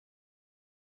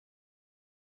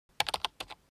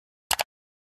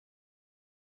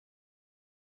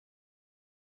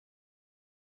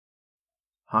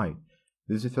Hi,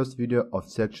 this is the first video of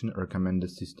section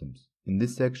Recommended Systems. In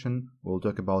this section, we'll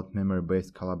talk about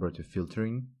memory-based collaborative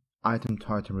filtering,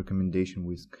 item-to-item recommendation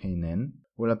with KNN,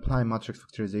 we'll apply matrix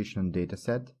factorization on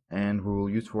dataset, and we will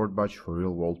use WordBatch for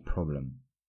real-world problem.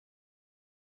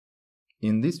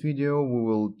 In this video, we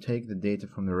will take the data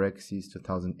from the RecSys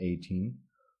 2018,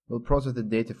 we'll process the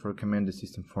data for recommended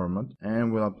system format,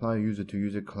 and we'll apply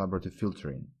user-to-user collaborative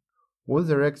filtering. What is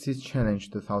the RecSys Challenge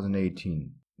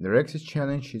 2018? The RecSys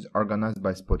Challenge is organized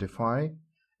by Spotify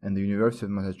and the University of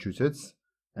Massachusetts,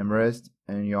 Amherst,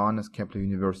 and Johannes Kepler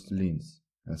University Linz.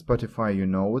 And Spotify, you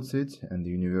know what's it, and the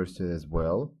university as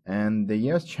well. And the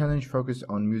year's challenge focused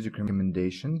on music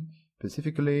recommendation,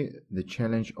 specifically the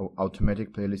challenge of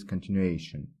automatic playlist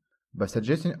continuation. By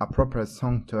suggesting appropriate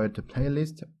song to add to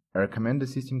playlist, a recommended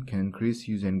system can increase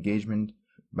user engagement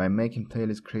by making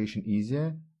playlist creation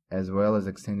easier, as well as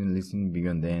extending listening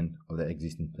beyond the end of the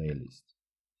existing playlist.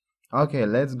 Okay,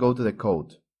 let's go to the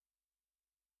code.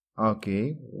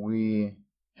 Okay, we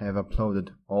have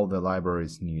uploaded all the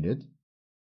libraries needed.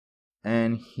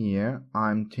 And here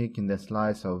I'm taking the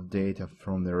slice of data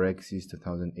from the RecSys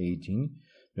 2018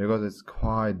 because it's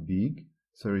quite big,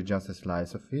 so it's just a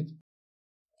slice of it.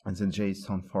 It's a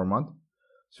JSON format.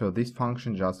 So this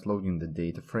function just loading the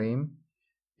data frame.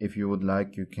 If you would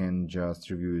like, you can just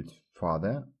review it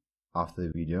further after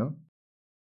the video.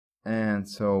 And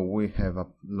so we have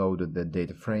uploaded the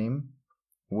data frame.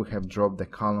 We have dropped the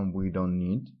column we don't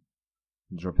need,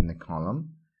 dropping the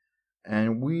column.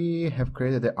 And we have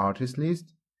created the artist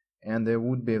list, and there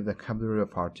would be a vocabulary of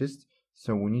artists.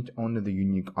 So we need only the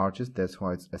unique artist, that's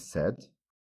why it's a set.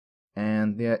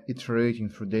 And they are iterating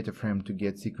through data frame to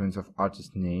get sequence of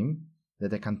artist name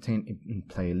that are contained in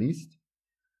playlist.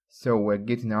 So we're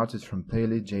getting artists from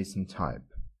playlist JSON type.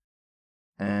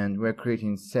 And we're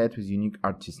creating set with unique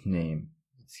artist name.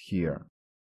 It's here.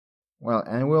 Well,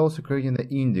 and we're also creating the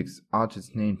index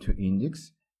artist name to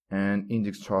index and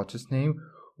index to artist name.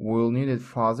 We'll need it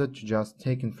further to just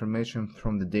take information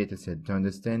from the dataset to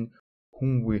understand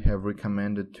whom we have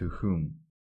recommended to whom.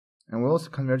 And we're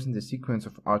also converting the sequence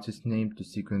of artist name to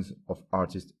sequence of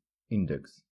artist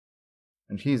index.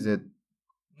 And here's a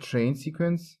train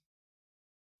sequence.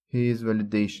 Here's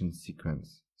validation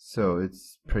sequence. So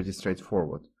it's pretty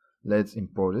straightforward. Let's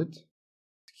import it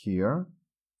here,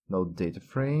 load data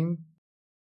frame,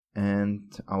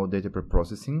 and our data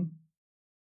preprocessing.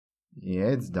 Yeah,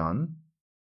 it's done.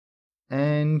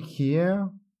 And here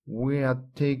we are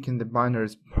taking the binary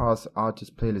sparse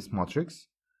artist playlist matrix,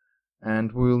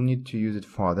 and we'll need to use it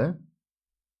further.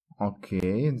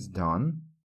 Okay, it's done.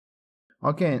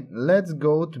 Okay, let's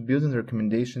go to building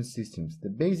recommendation systems. The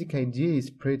basic idea is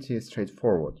pretty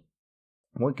straightforward.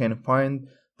 We can find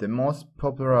the most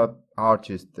popular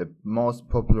artist, the most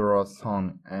popular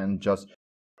song, and just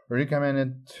recommend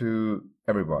it to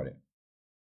everybody.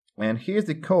 And here's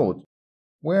the code.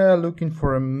 We're looking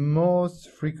for a most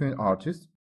frequent artist,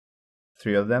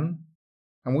 3 of them,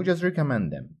 and we just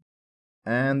recommend them.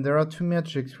 And there are 2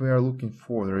 metrics we are looking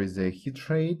for. There is a hit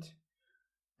rate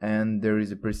and there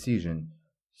is a precision.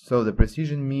 So the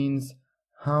precision means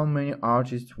how many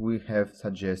artists we have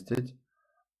suggested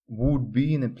would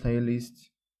be in a playlist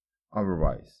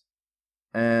otherwise.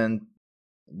 And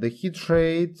the hit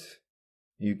rate,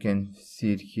 you can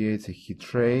see it here, it's a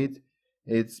hit rate.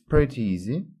 It's pretty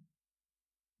easy.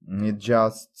 It's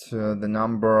just the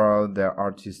number of the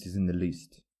artist is in the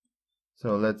list.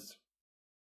 So let's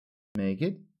make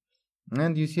it.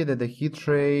 And you see that the hit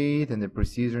rate and the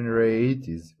precision rate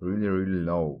is really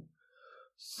low.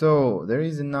 So there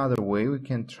is another way we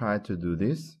can try to do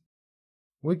this.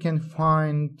 We can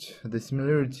find the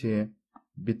similarity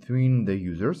between the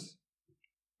users,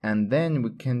 and then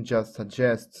we can just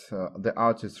suggest the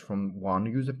artist from one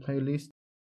user playlist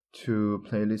to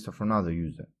playlist of another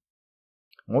user.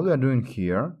 What we are doing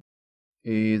here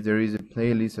is there is a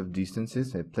playlist of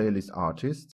distances, a playlist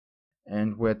artist,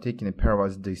 and we're taking a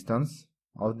pairwise distance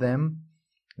of them.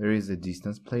 There is a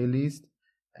distance playlist,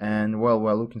 and well,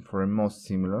 we're looking for a most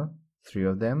similar, 3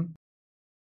 of them.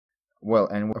 Well,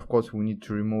 and of course we need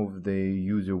to remove the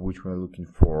user which we're looking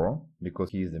for,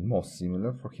 because he is the most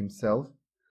similar for himself.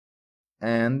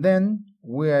 And then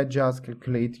we are just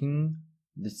calculating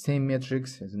the same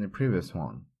metrics as in the previous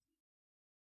one.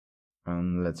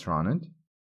 And let's run it.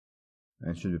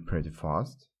 It should be pretty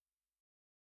fast.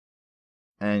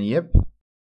 And yep.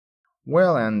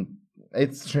 Well, and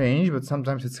it's strange, but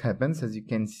sometimes it happens. As you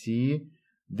can see,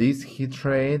 this hit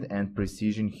rate and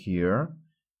precision here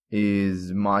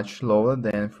is much lower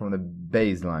than from the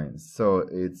baseline. So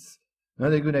it's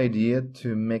not a good idea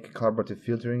to make collaborative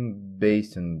filtering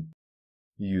based on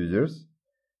users.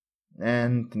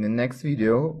 And in the next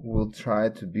video, we'll try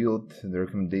to build the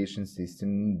recommendation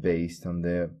system based on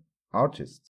the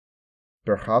artists.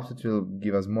 Perhaps it will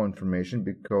give us more information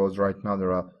because right now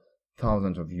there are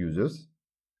thousands of users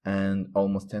and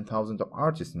almost 10,000 of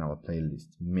artists in our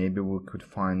playlist. Maybe we could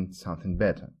find something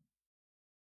better.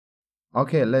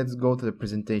 Okay, let's go to the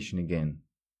presentation again.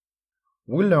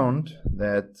 We learned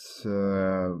that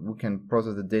we can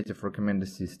process the data for recommender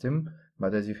system,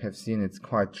 but as you have seen, it's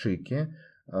quite tricky.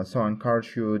 So I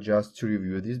encourage you just to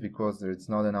review this because there's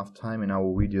not enough time in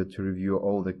our video to review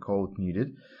all the code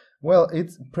needed. Well,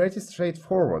 it's pretty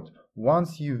straightforward.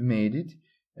 Once you've made it,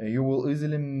 you will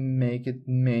easily make it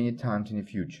many times in the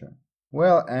future.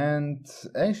 Well, and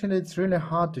actually it's really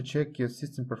hard to check your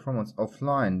system performance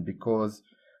offline because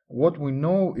what we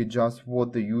know is just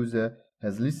what the user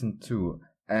has listened to,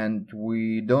 and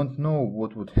we don't know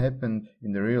what would happen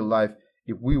in the real life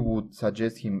if we would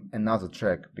suggest him another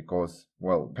track because,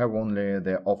 well, we have only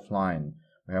the offline,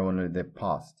 we have only the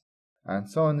past. And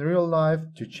so in real life,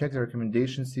 to check the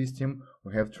recommendation system,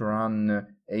 we have to run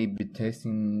A/B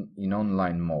testing in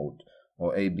online mode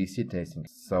or ABC testing,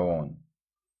 so on.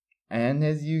 And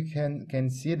as you can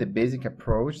see, the basic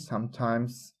approach,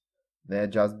 sometimes they're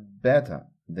just better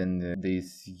than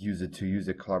this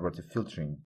user-to-user collaborative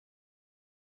filtering.